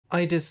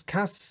I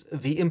discuss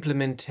the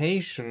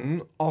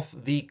implementation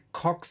of the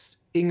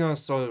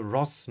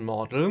Cox-Ingersoll-Ross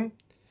model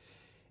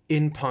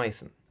in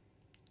Python.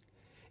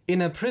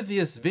 In a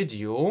previous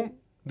video,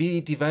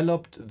 we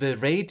developed the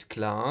rate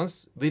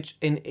class, which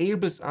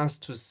enables us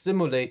to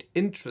simulate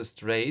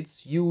interest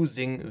rates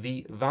using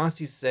the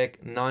Vasisek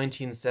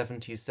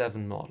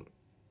 1977 model.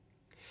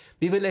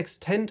 We will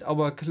extend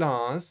our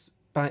class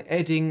by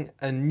adding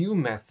a new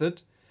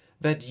method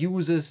that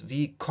uses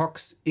the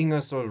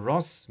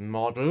Cox-Ingersoll-Ross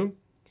model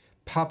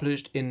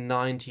published in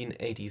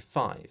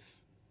 1985,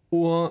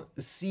 or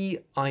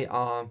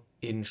CIR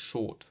in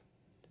short.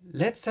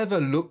 Let's have a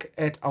look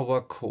at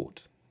our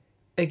code.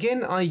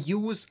 Again, I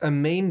use a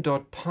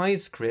main.py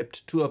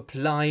script to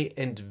apply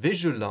and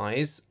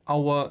visualize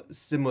our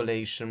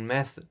simulation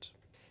method.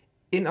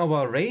 In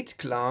our rate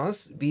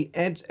class, we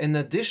add an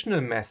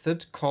additional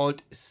method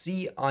called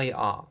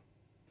CIR.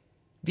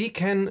 We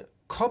can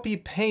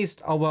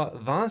copy-paste our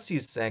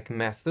Vasisek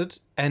method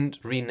and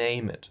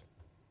rename it.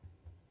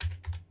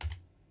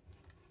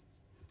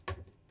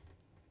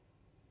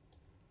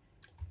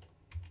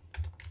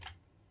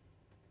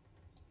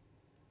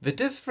 The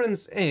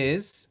difference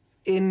is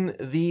in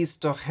the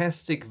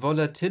stochastic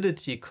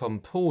volatility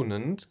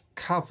component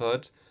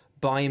covered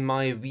by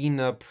my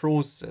Wiener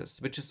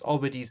process, which is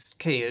already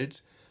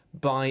scaled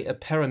by a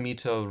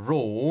parameter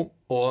rho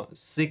or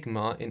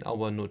sigma in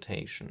our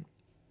notation.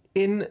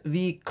 In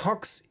the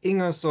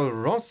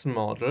Cox-Ingersoll-Ross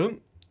model,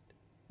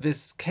 the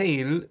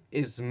scale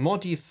is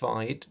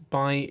modified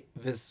by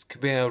the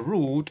square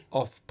root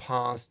of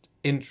past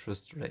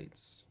interest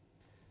rates.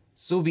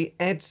 So we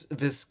add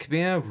the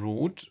square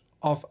root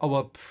of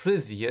our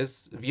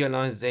previous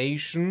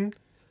realization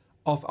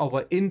of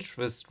our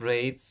interest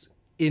rates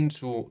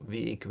into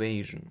the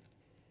equation.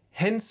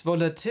 Hence,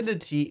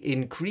 volatility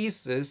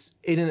increases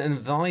in an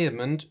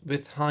environment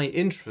with high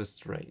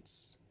interest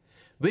rates,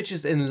 which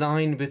is in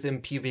line with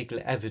empirical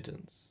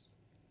evidence.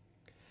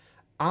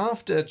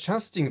 After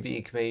adjusting the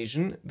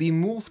equation, we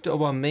move to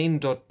our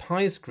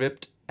main.py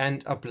script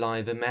and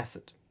apply the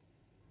method.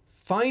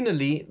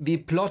 Finally, we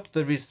plot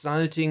the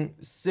resulting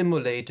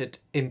simulated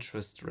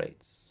interest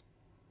rates.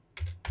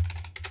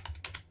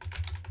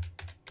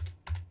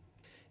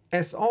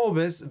 As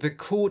always, the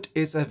code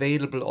is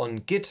available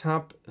on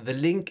GitHub. The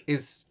link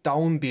is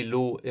down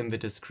below in the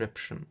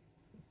description.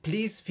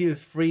 Please feel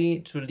free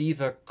to leave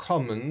a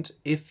comment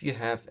if you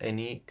have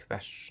any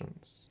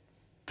questions.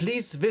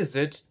 Please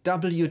visit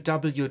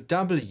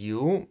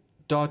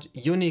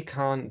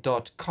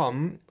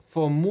www.unikarn.com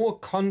for more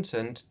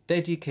content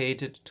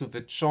dedicated to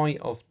the joy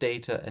of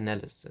data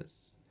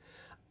analysis.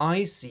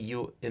 I see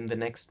you in the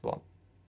next one.